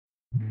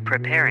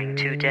Preparing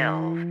to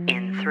delve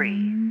in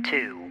 3,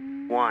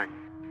 2, 1.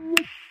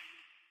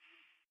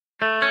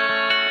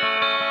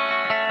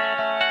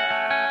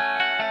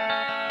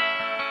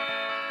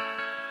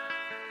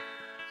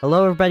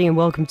 Hello everybody and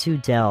welcome to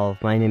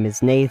Delve. My name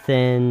is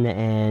Nathan,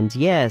 and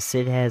yes,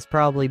 it has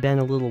probably been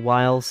a little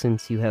while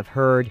since you have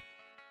heard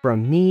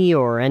from me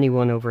or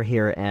anyone over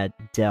here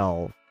at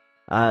Delve.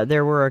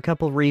 There were a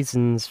couple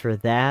reasons for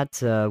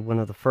that. One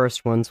of the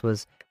first ones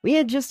was we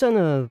had just done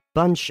a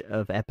bunch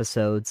of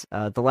episodes.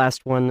 The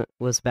last one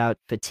was about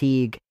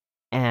fatigue,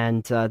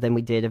 and then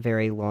we did a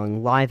very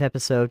long live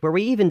episode where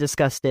we even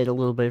discussed it a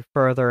little bit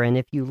further, and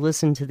if you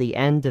listen to the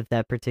end of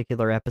that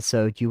particular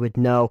episode, you would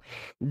know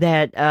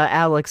that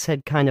Alex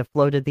had kind of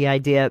floated the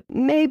idea,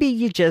 maybe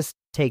you just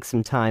take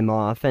some time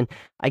off, and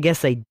I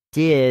guess I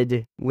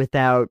did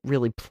without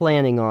really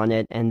planning on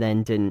it, and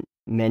then didn't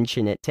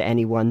mention it to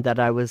anyone that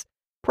I was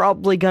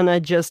probably gonna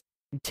just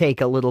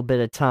take a little bit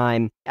of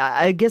time.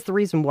 I guess the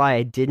reason why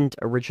I didn't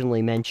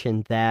originally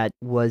mention that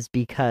was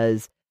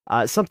because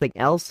something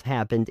else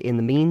happened in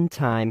the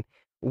meantime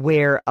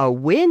where a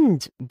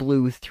wind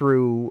blew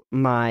through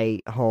my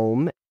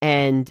home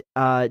and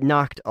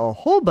knocked a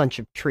whole bunch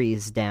of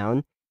trees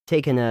down,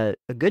 taking a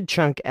good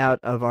chunk out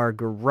of our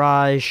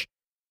garage,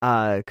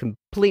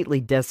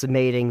 completely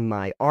decimating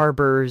my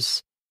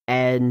arbors,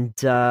 and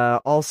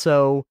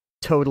also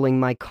totaling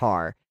my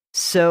car.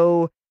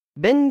 So,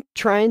 been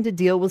trying to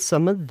deal with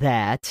some of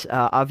that.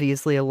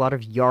 Obviously, a lot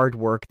of yard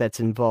work that's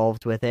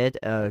involved with it,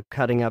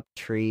 cutting up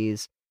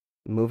trees,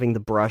 moving the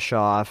brush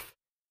off,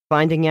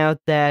 finding out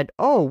that,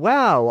 oh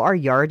wow, our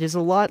yard is a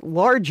lot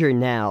larger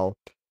now.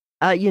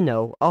 A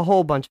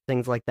whole bunch of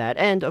things like that.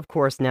 And, of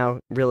course,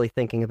 now really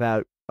thinking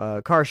about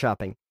car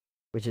shopping,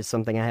 which is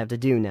something I have to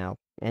do now,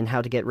 and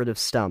how to get rid of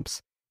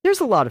stumps. There's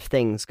a lot of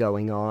things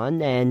going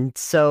on, and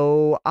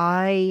so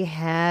I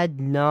had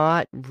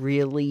not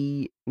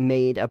really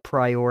made a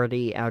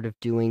priority out of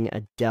doing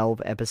a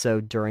Delve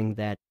episode during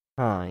that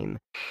time.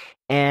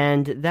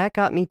 And that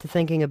got me to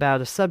thinking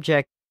about a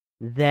subject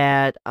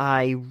that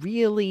I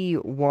really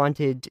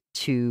wanted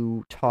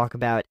to talk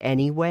about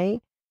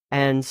anyway,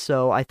 and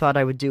so I thought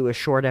I would do a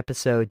short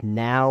episode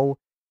now.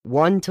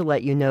 One, to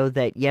let you know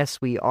that yes,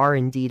 we are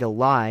indeed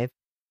alive.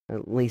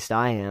 At least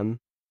I am.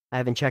 I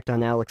haven't checked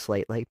on Alex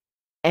lately.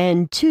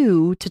 And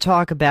two, to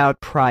talk about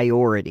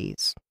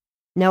priorities.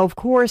 Now, of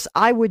course,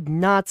 I would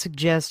not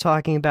suggest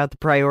talking about the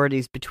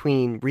priorities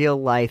between real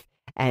life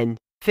and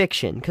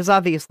fiction, because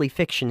obviously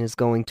fiction is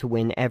going to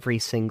win every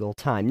single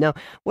time. No,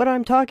 what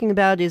I'm talking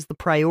about is the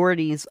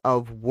priorities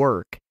of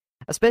work,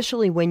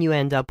 especially when you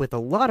end up with a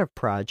lot of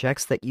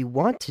projects that you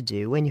want to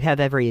do and you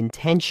have every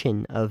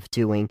intention of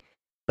doing,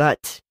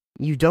 but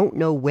you don't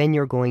know when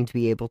you're going to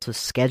be able to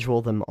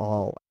schedule them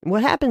all.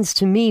 What happens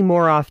to me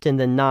more often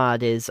than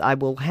not is I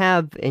will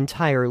have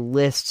entire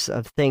lists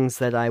of things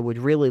that I would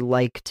really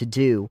like to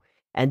do,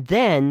 and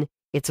then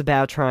it's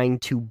about trying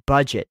to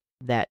budget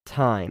that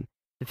time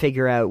to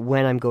figure out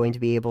when I'm going to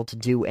be able to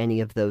do any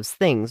of those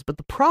things. But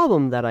the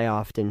problem that I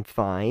often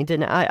find,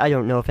 and I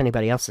don't know if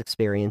anybody else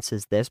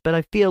experiences this, but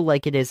I feel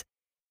like it is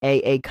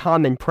a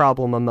common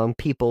problem among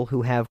people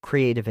who have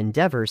creative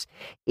endeavors,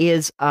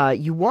 is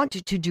you want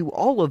to do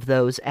all of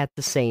those at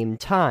the same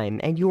time,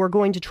 and you are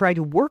going to try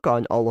to work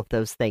on all of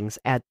those things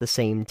at the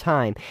same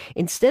time,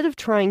 instead of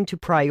trying to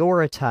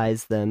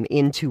prioritize them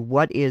into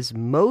what is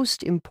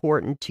most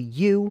important to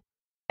you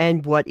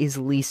and what is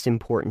least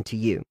important to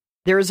you.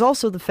 There is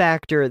also the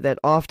factor that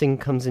often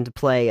comes into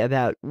play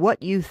about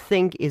what you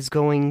think is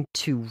going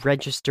to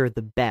register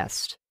the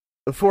best.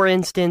 For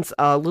instance,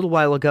 a little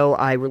while ago,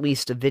 I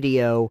released a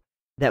video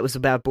that was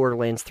about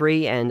Borderlands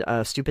 3 and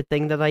a stupid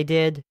thing that I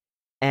did,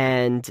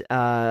 and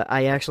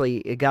I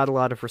actually got a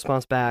lot of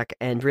response back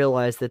and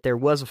realized that there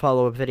was a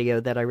follow-up video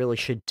that I really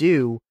should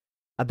do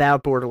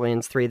about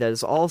Borderlands 3 that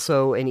is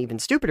also an even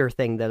stupider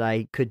thing that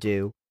I could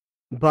do,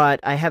 but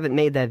I haven't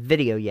made that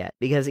video yet,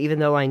 because even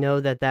though I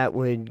know that that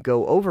would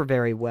go over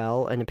very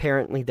well, and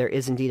apparently there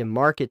is indeed a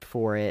market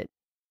for it,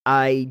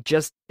 I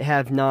just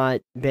have not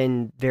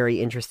been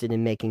very interested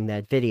in making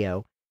that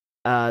video.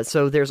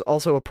 So there's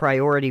also a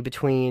priority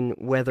between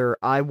whether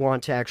I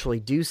want to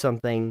actually do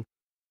something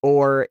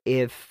or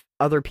if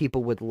other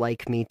people would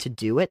like me to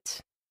do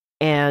it.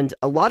 And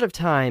a lot of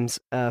times,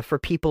 for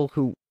people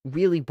who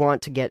really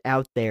want to get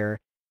out there,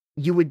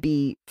 you would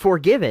be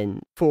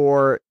forgiven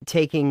for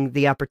taking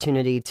the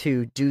opportunity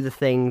to do the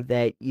thing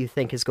that you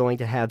think is going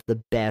to have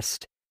the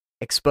best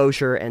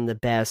exposure and the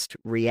best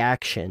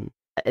reaction.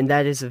 And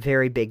that is a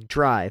very big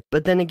drive.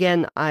 But then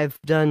again, I've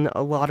done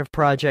a lot of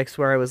projects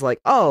where I was like,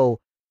 oh,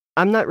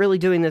 I'm not really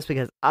doing this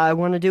because I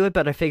want to do it,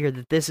 but I figured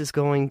that this is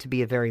going to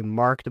be a very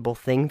marketable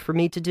thing for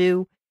me to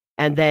do,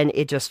 and then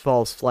it just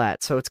falls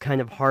flat. So it's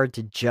kind of hard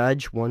to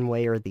judge one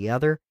way or the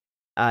other.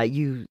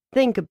 You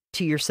think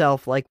to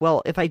yourself, like,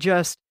 well, if I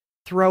just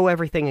throw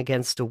everything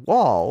against a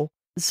wall,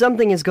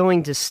 something is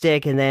going to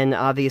stick, and then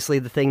obviously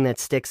the thing that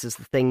sticks is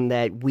the thing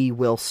that we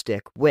will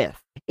stick with.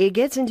 It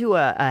gets into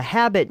a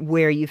habit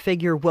where you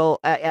figure, well,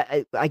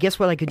 I guess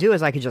what I could do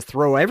is I could just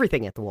throw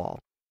everything at the wall.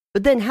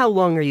 But then how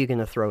long are you going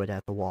to throw it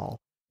at the wall?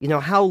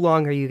 How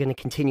long are you going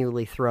to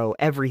continually throw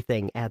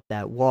everything at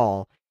that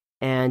wall?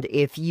 And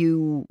if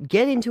you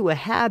get into a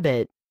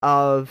habit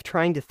of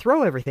trying to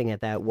throw everything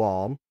at that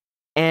wall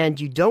and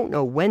you don't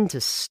know when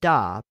to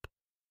stop,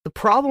 the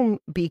problem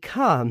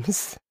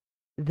becomes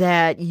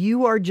that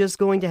you are just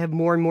going to have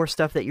more and more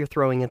stuff that you're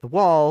throwing at the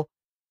wall,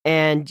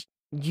 and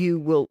you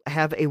will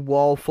have a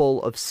wall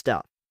full of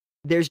stuff.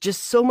 There's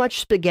just so much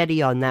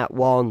spaghetti on that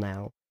wall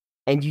now,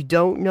 and you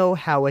don't know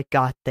how it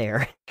got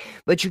there,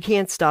 but you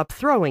can't stop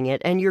throwing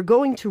it, and you're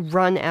going to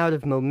run out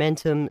of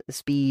momentum,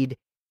 speed,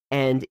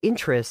 and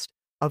interest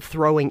of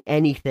throwing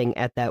anything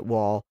at that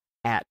wall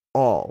at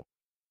all.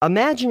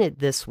 Imagine it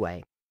this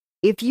way.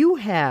 If you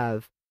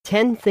have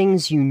 10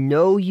 things you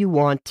know you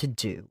want to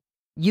do,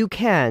 you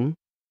can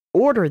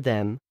order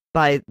them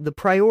by the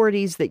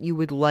priorities that you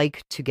would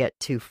like to get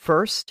to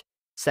first,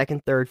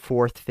 second, third,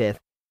 fourth, fifth,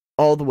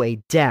 all the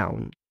way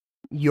down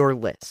your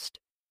list,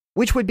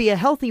 which would be a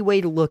healthy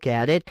way to look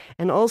at it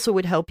and also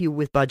would help you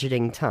with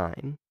budgeting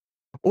time.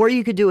 Or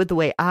you could do it the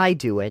way I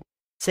do it.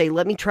 Say,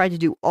 let me try to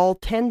do all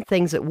 10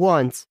 things at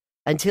once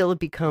until it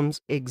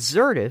becomes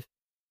exertive,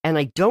 and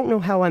I don't know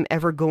how I'm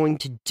ever going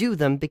to do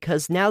them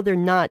because now they're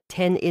not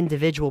 10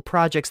 individual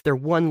projects, they're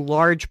one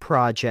large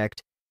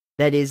project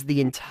that is the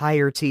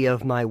entirety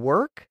of my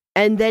work.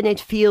 And then it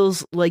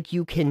feels like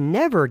you can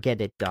never get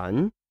it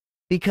done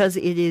because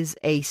it is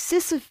a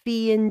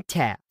Sisyphean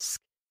task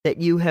that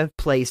you have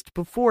placed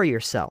before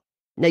yourself.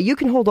 Now, you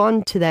can hold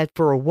on to that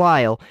for a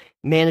while,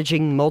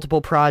 managing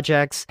multiple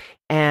projects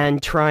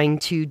and trying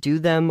to do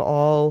them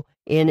all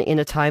in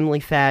a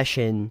timely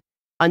fashion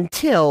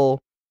until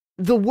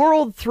the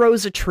world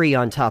throws a tree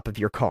on top of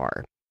your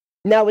car.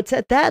 Now, it's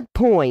at that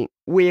point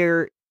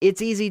where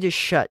it's easy to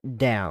shut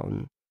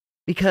down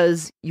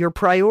because your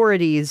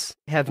priorities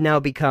have now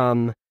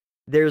become,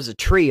 there's a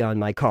tree on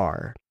my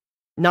car.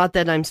 Not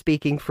that I'm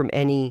speaking from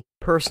any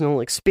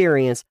personal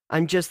experience,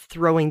 I'm just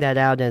throwing that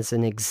out as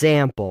an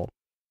example.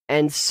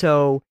 And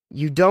so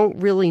you don't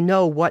really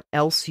know what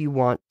else you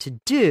want to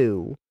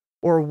do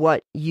or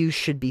what you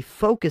should be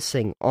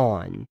focusing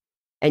on.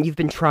 And you've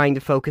been trying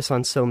to focus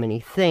on so many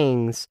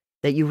things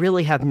that you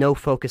really have no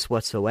focus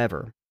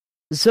whatsoever.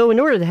 So in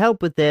order to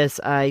help with this,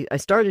 I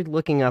started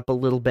looking up a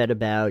little bit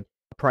about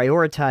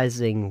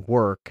prioritizing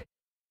work.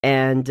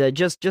 And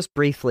just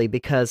briefly,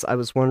 because I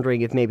was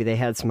wondering if maybe they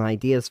had some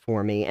ideas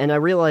for me. And I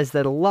realized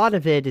that a lot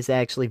of it is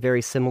actually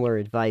very similar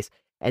advice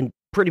and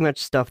pretty much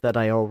stuff that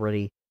I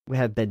already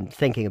have been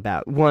thinking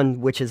about. One,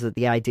 which is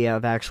the idea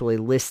of actually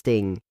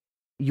listing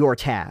your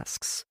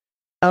tasks.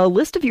 A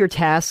list of your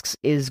tasks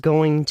is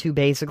going to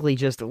basically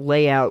just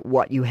lay out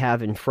what you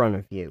have in front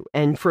of you.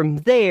 And from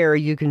there,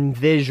 you can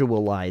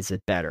visualize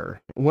it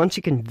better. Once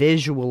you can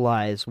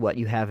visualize what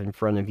you have in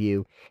front of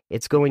you,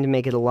 it's going to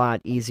make it a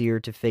lot easier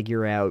to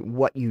figure out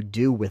what you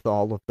do with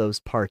all of those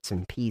parts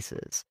and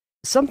pieces.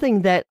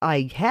 Something that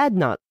I had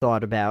not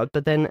thought about,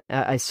 but then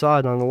I saw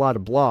it on a lot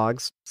of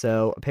blogs,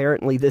 so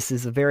apparently this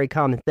is a very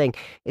common thing,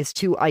 is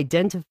to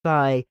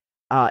identify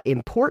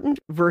important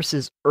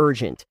versus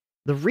urgent.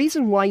 The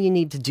reason why you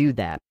need to do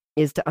that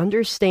is to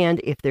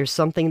understand if there's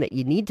something that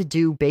you need to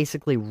do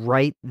basically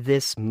right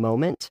this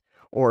moment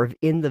or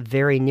in the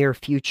very near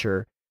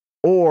future,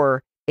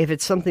 or if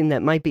it's something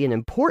that might be an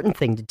important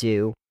thing to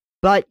do,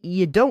 but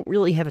you don't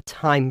really have a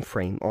time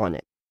frame on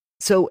it.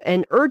 So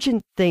an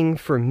urgent thing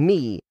for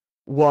me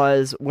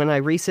was when I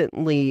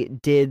recently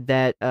did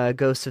that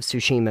Ghost of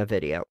Tsushima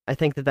video. I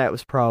think that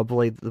was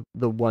probably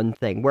the one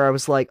thing where I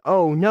was like,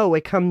 oh no,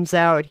 it comes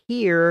out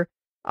here.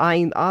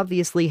 I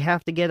obviously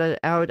have to get it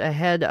out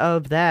ahead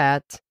of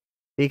that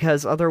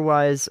because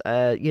otherwise,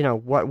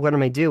 what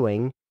am I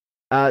doing?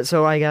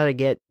 So I gotta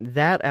get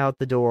that out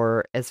the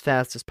door as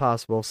fast as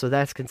possible. So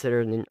that's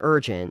considered an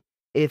urgent.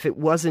 If it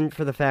wasn't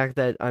for the fact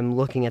that I'm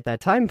looking at that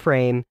time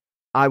frame,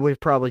 I would have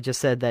probably just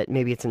said that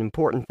maybe it's an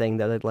important thing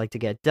that I'd like to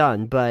get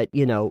done, but,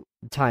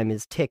 time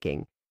is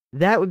ticking.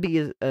 That would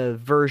be a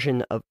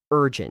version of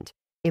urgent.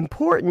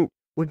 Important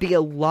would be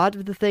a lot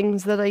of the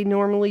things that I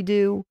normally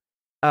do.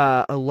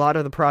 A lot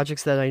of the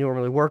projects that I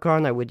normally work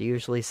on, I would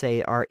usually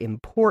say are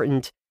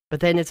important, but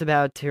then it's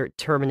about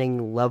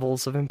determining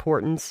levels of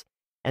importance.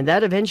 And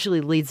that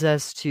eventually leads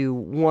us to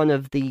one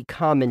of the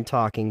common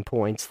talking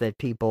points that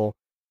people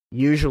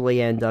usually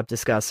end up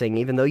discussing,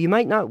 even though you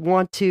might not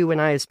want to,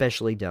 and I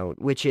especially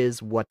don't, which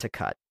is what to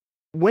cut.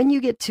 When you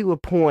get to a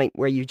point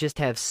where you just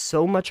have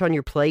so much on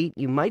your plate,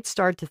 you might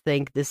start to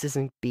think this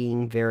isn't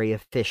being very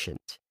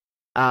efficient.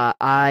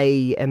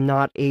 I am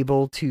not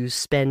able to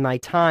spend my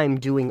time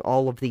doing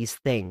all of these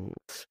things.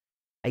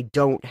 I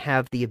don't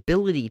have the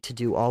ability to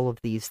do all of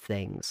these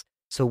things.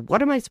 So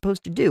what am I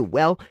supposed to do?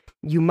 Well,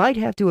 you might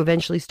have to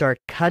eventually start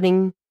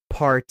cutting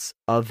parts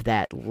of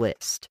that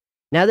list.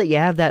 Now that you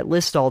have that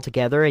list all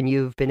together and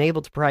you've been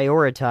able to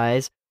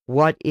prioritize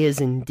what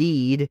is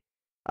indeed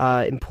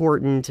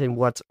important and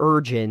what's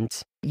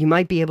urgent, you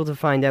might be able to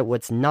find out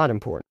what's not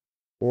important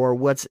or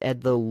what's at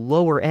the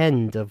lower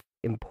end of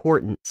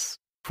importance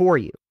for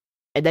you.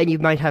 And then you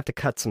might have to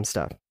cut some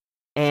stuff.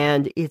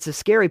 And it's a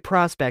scary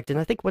prospect. And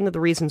I think one of the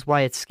reasons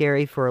why it's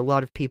scary for a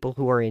lot of people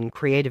who are in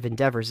creative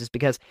endeavors is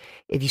because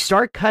if you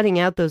start cutting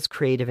out those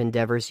creative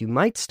endeavors, you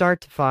might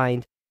start to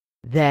find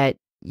that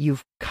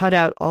you've cut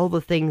out all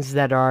the things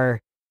that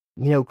are,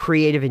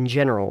 creative in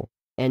general.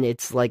 And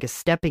it's like a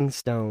stepping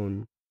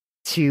stone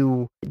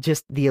to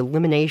just the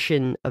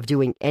elimination of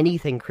doing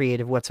anything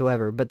creative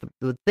whatsoever. But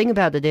the thing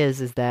about it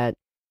is that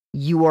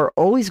you are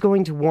always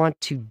going to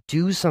want to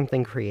do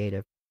something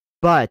creative.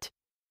 But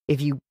if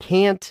you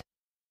can't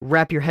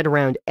wrap your head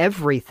around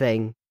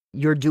everything,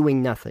 you're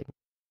doing nothing.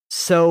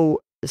 So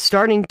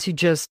starting to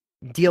just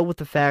deal with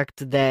the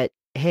fact that,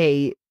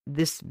 hey,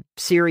 this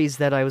series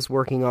that I was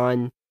working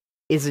on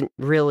isn't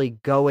really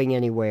going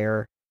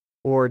anywhere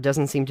or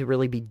doesn't seem to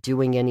really be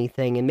doing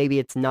anything, and maybe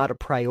it's not a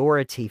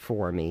priority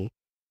for me,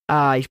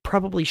 I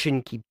probably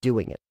shouldn't keep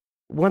doing it.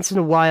 Once in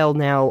a while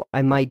now,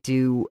 I might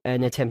do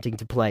an attempting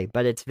to play,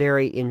 but it's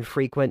very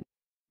infrequent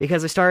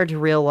because I started to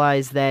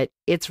realize that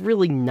it's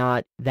really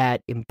not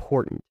that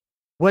important.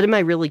 What am I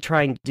really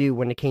trying to do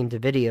when it came to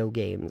video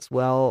games?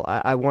 Well,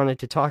 I wanted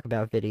to talk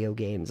about video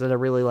games, and I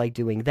really like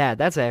doing that.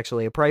 That's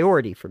actually a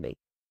priority for me,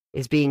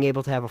 is being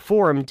able to have a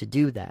forum to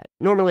do that.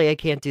 Normally, I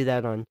can't do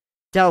that on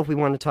Delve. We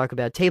want to talk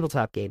about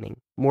tabletop gaming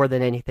more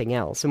than anything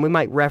else, and we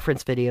might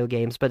reference video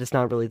games, but it's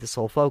not really the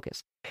sole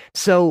focus.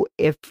 So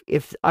if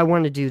I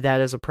want to do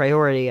that as a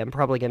priority, I'm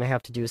probably going to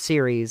have to do a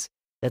series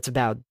that's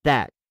about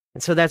that.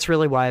 And so that's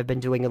really why I've been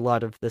doing a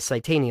lot of the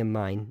Titanium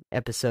Mine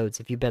episodes,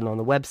 if you've been on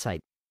the website.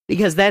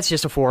 Because that's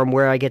just a forum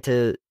where I get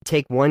to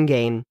take one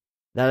game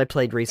that I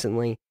played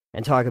recently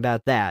and talk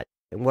about that,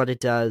 and what it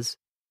does,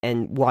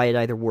 and why it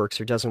either works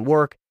or doesn't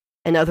work,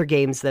 and other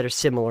games that are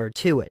similar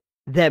to it,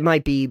 that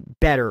might be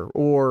better,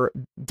 or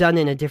done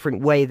in a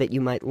different way that you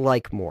might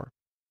like more.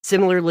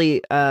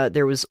 Similarly,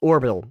 there was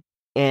Orbital,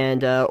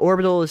 and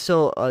Orbital is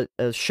still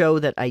a show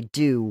that I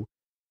do,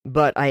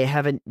 but I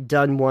haven't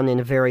done one in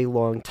a very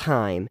long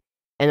time.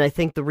 And I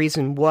think the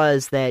reason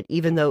was that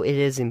even though it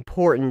is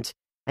important,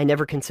 I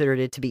never considered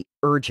it to be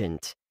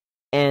urgent.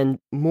 And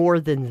more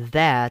than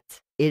that,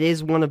 it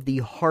is one of the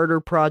harder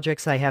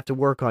projects I have to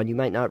work on. You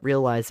might not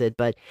realize it,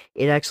 but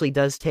it actually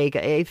does take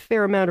a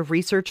fair amount of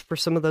research for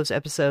some of those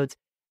episodes.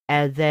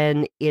 And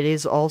then it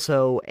is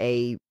also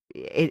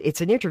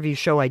it's an interview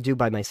show I do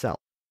by myself.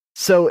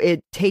 So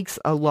it takes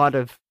a lot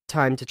of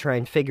time to try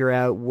and figure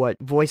out what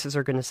voices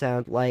are going to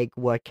sound like,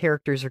 what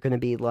characters are going to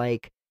be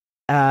like.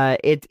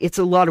 It's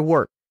a lot of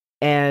work.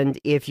 And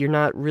if you're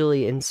not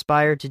really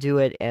inspired to do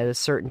it at a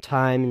certain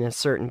time in a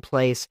certain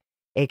place,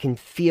 it can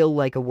feel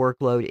like a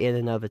workload in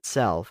and of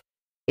itself.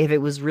 If it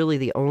was really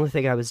the only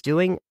thing I was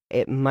doing,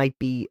 it might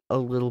be a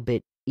little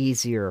bit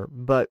easier.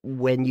 But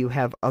when you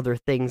have other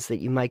things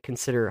that you might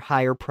consider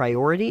higher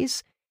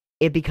priorities,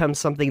 it becomes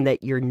something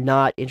that you're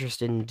not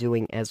interested in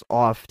doing as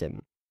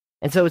often.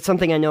 And so it's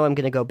something I know I'm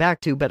going to go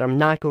back to, but I'm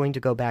not going to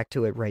go back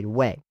to it right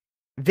away.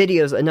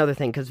 Videos, another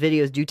thing, because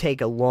videos do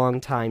take a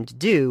long time to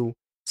do.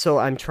 So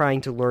I'm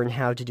trying to learn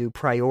how to do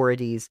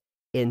priorities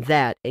in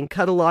that and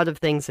cut a lot of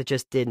things that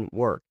just didn't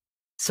work.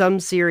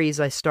 Some series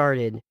I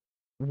started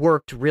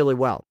worked really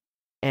well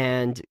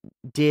and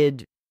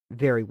did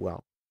very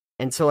well.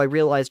 And so I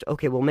realized,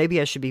 okay, well, maybe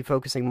I should be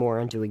focusing more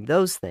on doing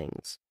those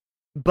things.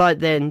 But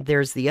then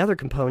there's the other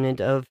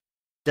component of,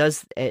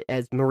 as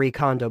Marie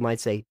Kondo might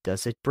say,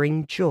 does it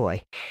bring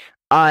joy?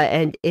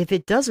 And if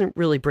it doesn't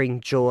really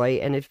bring joy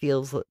and it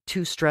feels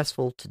too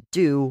stressful to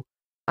do,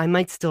 I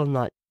might still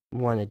not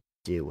want to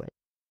do it.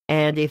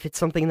 And if it's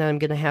something that I'm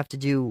going to have to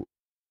do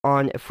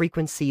on a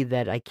frequency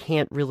that I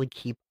can't really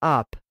keep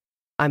up,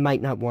 I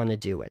might not want to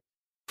do it.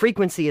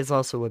 Frequency is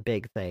also a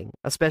big thing,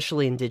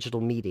 especially in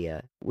digital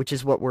media, which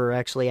is what we're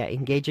actually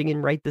engaging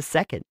in right this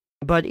second.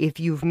 But if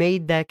you've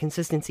made that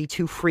consistency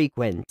too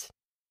frequent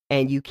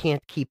and you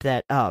can't keep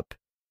that up,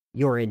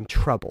 you're in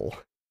trouble.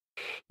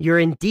 You're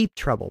in deep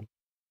trouble.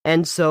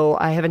 And so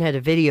I haven't had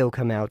a video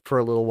come out for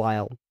a little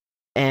while.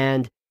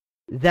 And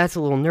that's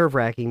a little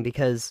nerve-wracking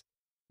because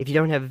if you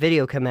don't have a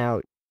video come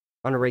out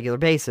on a regular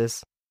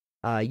basis,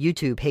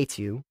 YouTube hates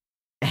you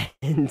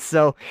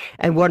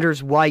and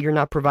wonders why you're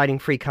not providing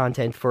free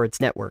content for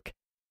its network.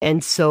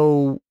 And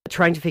so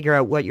trying to figure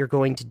out what you're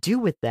going to do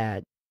with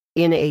that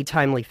in a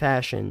timely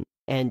fashion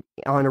and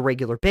on a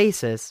regular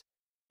basis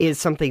is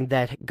something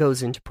that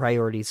goes into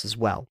priorities as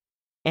well.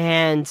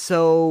 And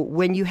so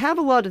when you have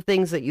a lot of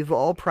things that you've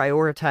all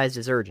prioritized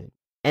as urgent,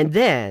 and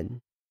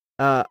then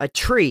a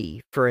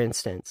tree, for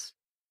instance,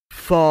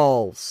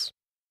 falls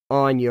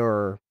on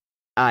your,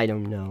 I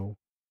don't know,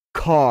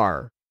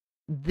 car,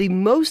 the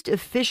most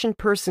efficient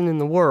person in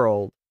the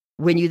world,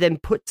 when you then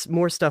put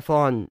more stuff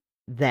on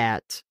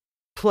that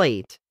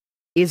plate,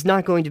 is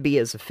not going to be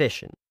as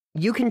efficient.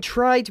 You can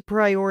try to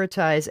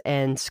prioritize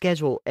and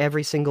schedule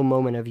every single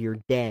moment of your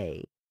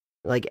day,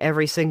 like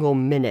every single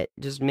minute.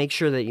 Just make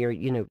sure that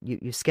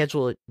you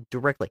schedule it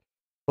directly.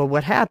 But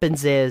what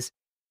happens is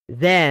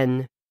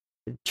then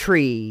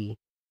tree,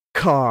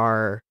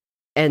 car,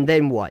 and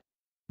then what?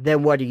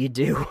 Then what do you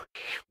do?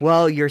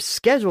 Well, your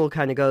schedule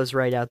kind of goes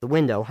right out the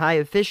window. High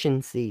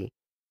efficiency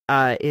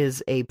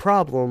is a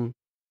problem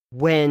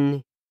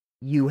when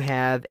you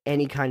have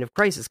any kind of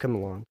crisis come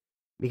along.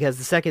 Because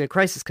the second a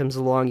crisis comes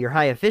along, your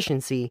high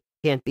efficiency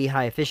can't be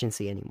high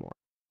efficiency anymore.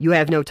 You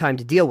have no time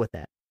to deal with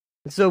that.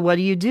 So what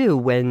do you do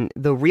when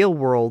the real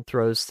world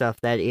throws stuff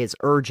that is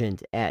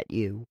urgent at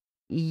you?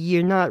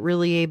 You're not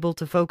really able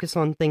to focus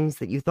on things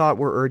that you thought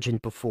were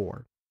urgent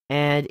before.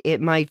 And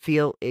it might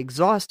feel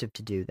exhaustive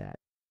to do that.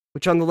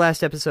 Which on the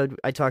last episode,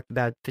 I talked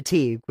about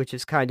fatigue, which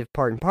is kind of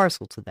part and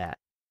parcel to that.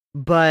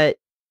 But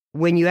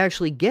when you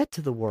actually get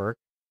to the work,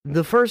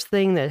 the first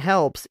thing that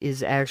helps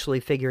is actually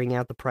figuring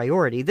out the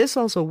priority. This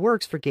also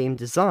works for game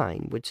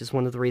design, which is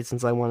one of the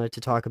reasons I wanted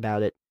to talk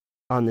about it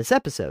on this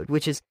episode,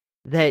 which is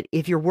that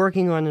if you're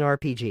working on an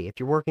RPG, if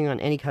you're working on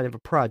any kind of a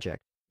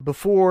project,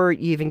 before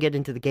you even get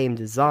into the game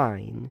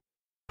design,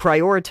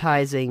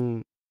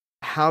 prioritizing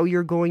how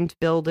you're going to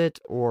build it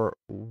or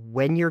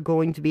when you're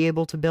going to be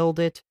able to build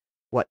it,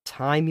 what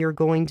time you're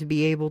going to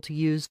be able to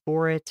use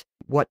for it,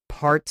 what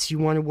parts you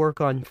want to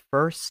work on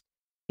first,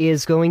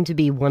 is going to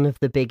be one of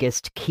the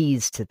biggest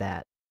keys to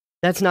that.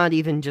 That's not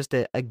even just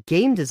a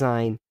game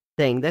design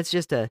thing, that's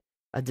just a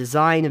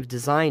design of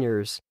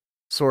designers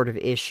sort of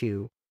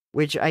issue,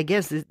 which I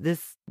guess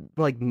this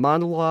like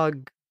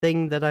monologue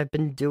thing that I've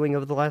been doing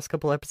over the last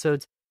couple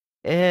episodes,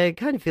 it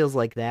kind of feels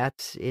like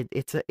that.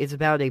 It's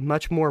about a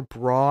much more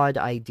broad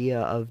idea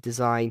of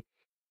design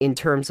in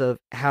terms of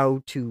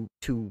how to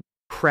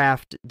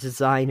craft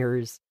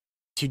designers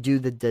to do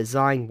the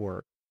design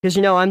work. Because,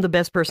 I'm the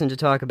best person to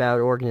talk about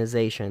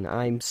organization.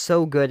 I'm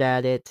so good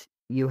at it.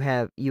 You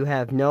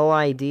have no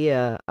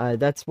idea.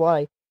 That's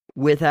why,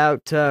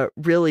 without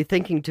really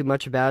thinking too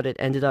much about it,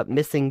 ended up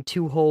missing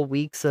 2 whole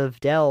weeks of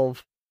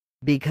Delve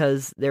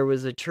because there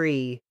was a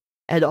tree.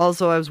 And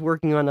also I was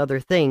working on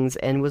other things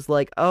and was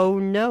like, oh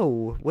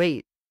no,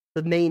 wait,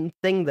 the main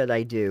thing that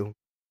I do.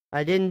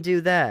 I didn't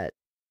do that.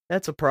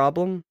 That's a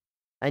problem.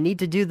 I need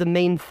to do the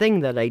main thing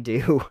that I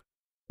do.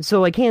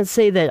 So I can't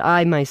say that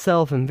I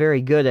myself am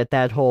very good at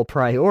that whole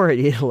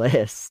priority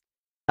list,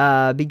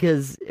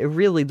 because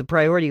really the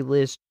priority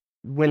list,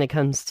 when it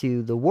comes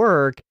to the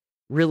work,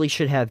 really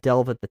should have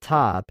Delve at the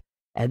top,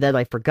 and then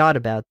I forgot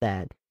about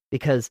that,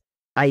 because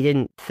I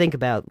didn't think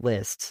about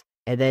lists,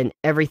 and then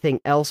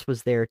everything else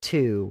was there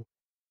too,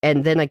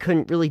 and then I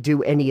couldn't really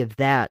do any of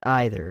that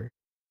either,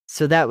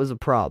 so that was a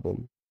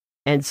problem.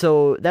 And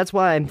so that's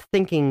why I'm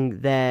thinking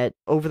that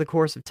over the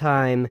course of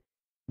time,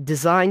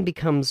 design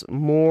becomes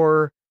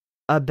more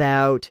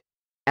about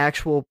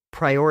actual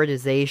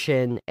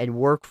prioritization and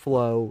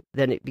workflow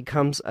than it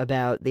becomes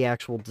about the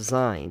actual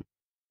design.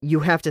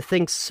 You have to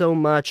think so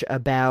much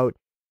about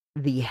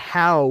the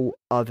how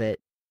of it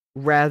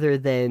rather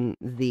than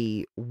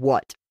the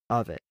what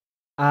of it.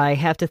 I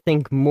have to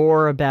think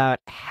more about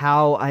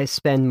how I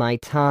spend my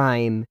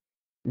time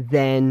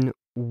than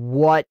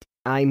what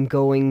I'm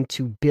going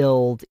to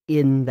build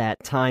in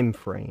that time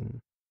frame.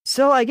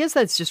 So I guess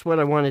that's just what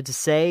I wanted to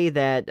say,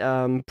 that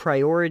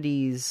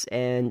priorities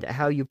and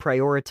how you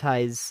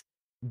prioritize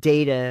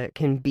data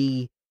can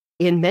be,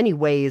 in many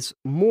ways,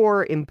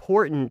 more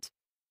important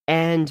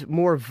and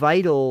more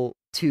vital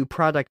to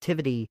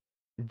productivity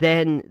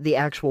than the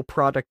actual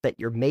product that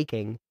you're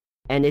making.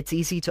 And it's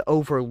easy to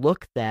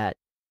overlook that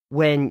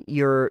when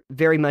you're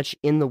very much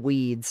in the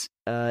weeds,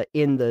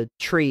 in the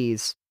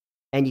trees,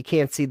 and you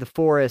can't see the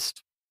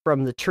forest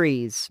from the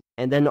trees,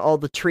 and then all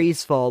the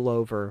trees fall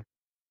over.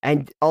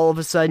 And all of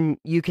a sudden,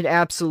 you can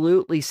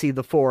absolutely see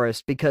the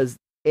forest because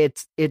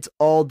it's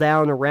all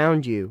down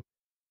around you,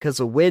 because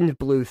a wind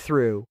blew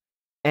through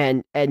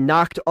and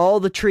knocked all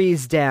the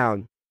trees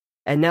down,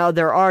 and now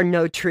there are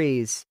no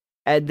trees,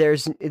 and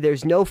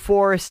there's no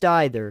forest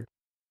either.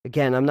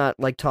 Again, I'm not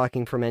like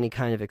talking from any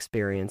kind of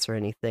experience or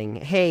anything.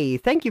 Hey,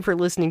 thank you for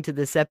listening to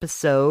this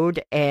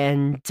episode,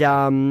 and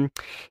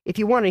if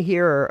you want to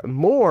hear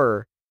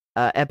more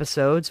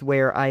episodes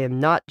where I am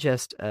not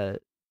just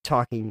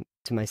talking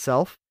to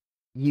myself,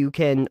 you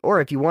can, or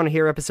if you want to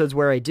hear episodes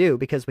where I do,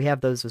 because we have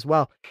those as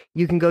well,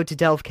 you can go to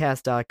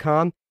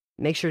delvecast.com.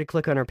 Make sure to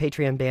click on our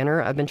Patreon banner.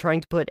 I've been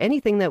trying to put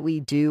anything that we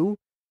do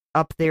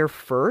up there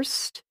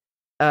first,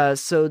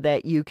 so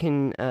that you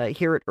can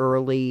hear it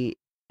early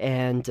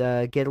and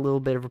get a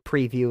little bit of a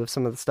preview of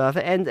some of the stuff.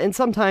 And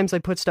sometimes I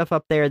put stuff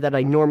up there that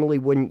I normally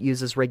wouldn't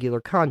use as regular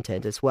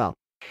content as well.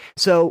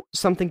 So,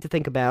 something to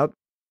think about.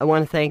 I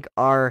want to thank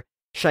our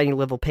Shiny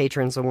Level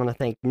patrons. I want to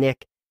thank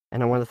Nick,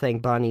 and I want to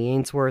thank Bonnie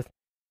Ainsworth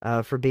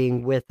for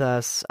being with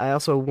us. I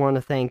also want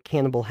to thank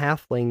Cannibal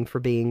Halfling for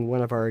being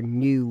one of our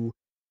new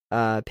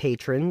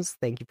patrons.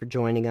 Thank you for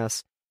joining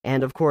us.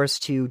 And of course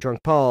to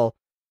Drunk Paul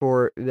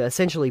for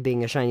essentially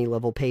being a Shiny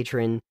Level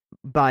patron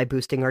by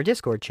boosting our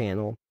Discord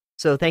channel.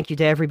 So thank you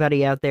to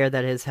everybody out there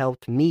that has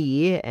helped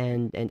me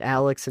and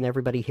Alex and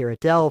everybody here at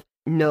Delve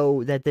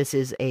know that this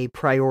is a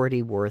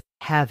priority worth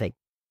having.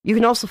 You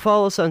can also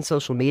follow us on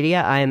social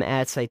media. I am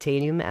at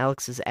Citanium,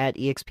 Alex is at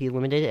EXP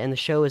Limited, and the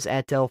show is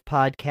at Delve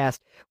Podcast.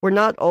 We're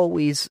not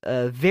always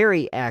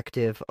very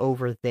active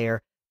over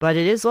there, but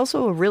it is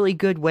also a really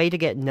good way to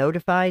get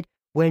notified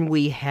when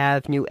we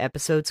have new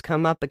episodes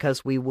come up,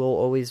 because we will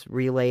always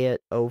relay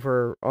it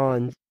over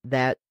on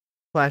that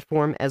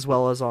platform, as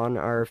well as on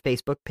our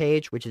Facebook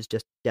page, which is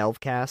just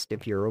Delvecast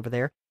if you're over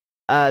there.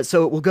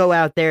 So it will go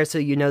out there so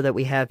you know that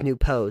we have new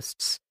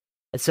posts.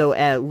 So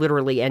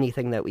literally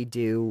anything that we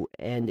do,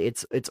 and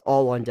it's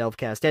all on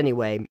Delvecast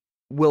anyway,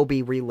 will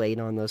be relayed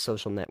on those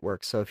social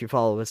networks. So if you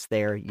follow us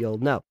there, you'll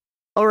know.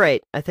 All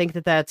right, I think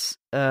that's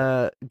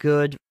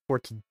good for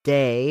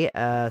today.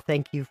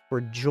 Thank you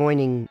for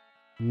joining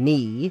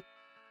me,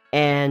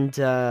 and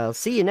I'll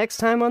see you next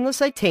time on the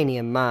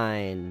Titanium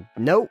Mine.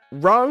 Nope,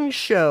 wrong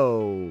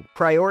show.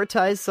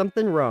 Prioritize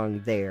something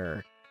wrong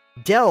there.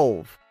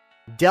 Delve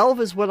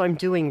is what I'm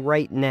doing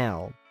right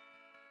now.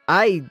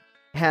 I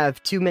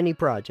have too many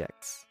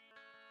projects.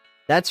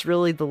 That's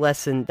really the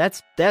lesson.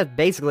 That's the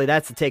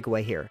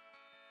takeaway here.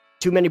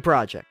 Too many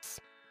projects.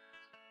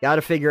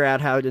 Gotta figure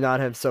out how to not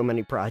have so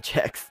many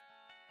projects.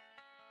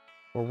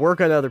 Or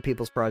work on other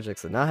people's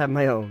projects and not have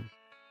my own.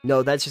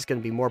 No, that's just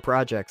gonna be more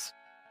projects.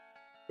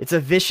 It's a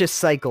vicious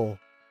cycle.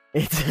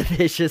 It's a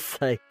vicious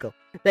cycle.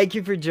 Thank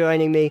you for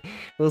joining me.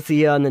 We'll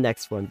see you on the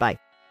next one. Bye.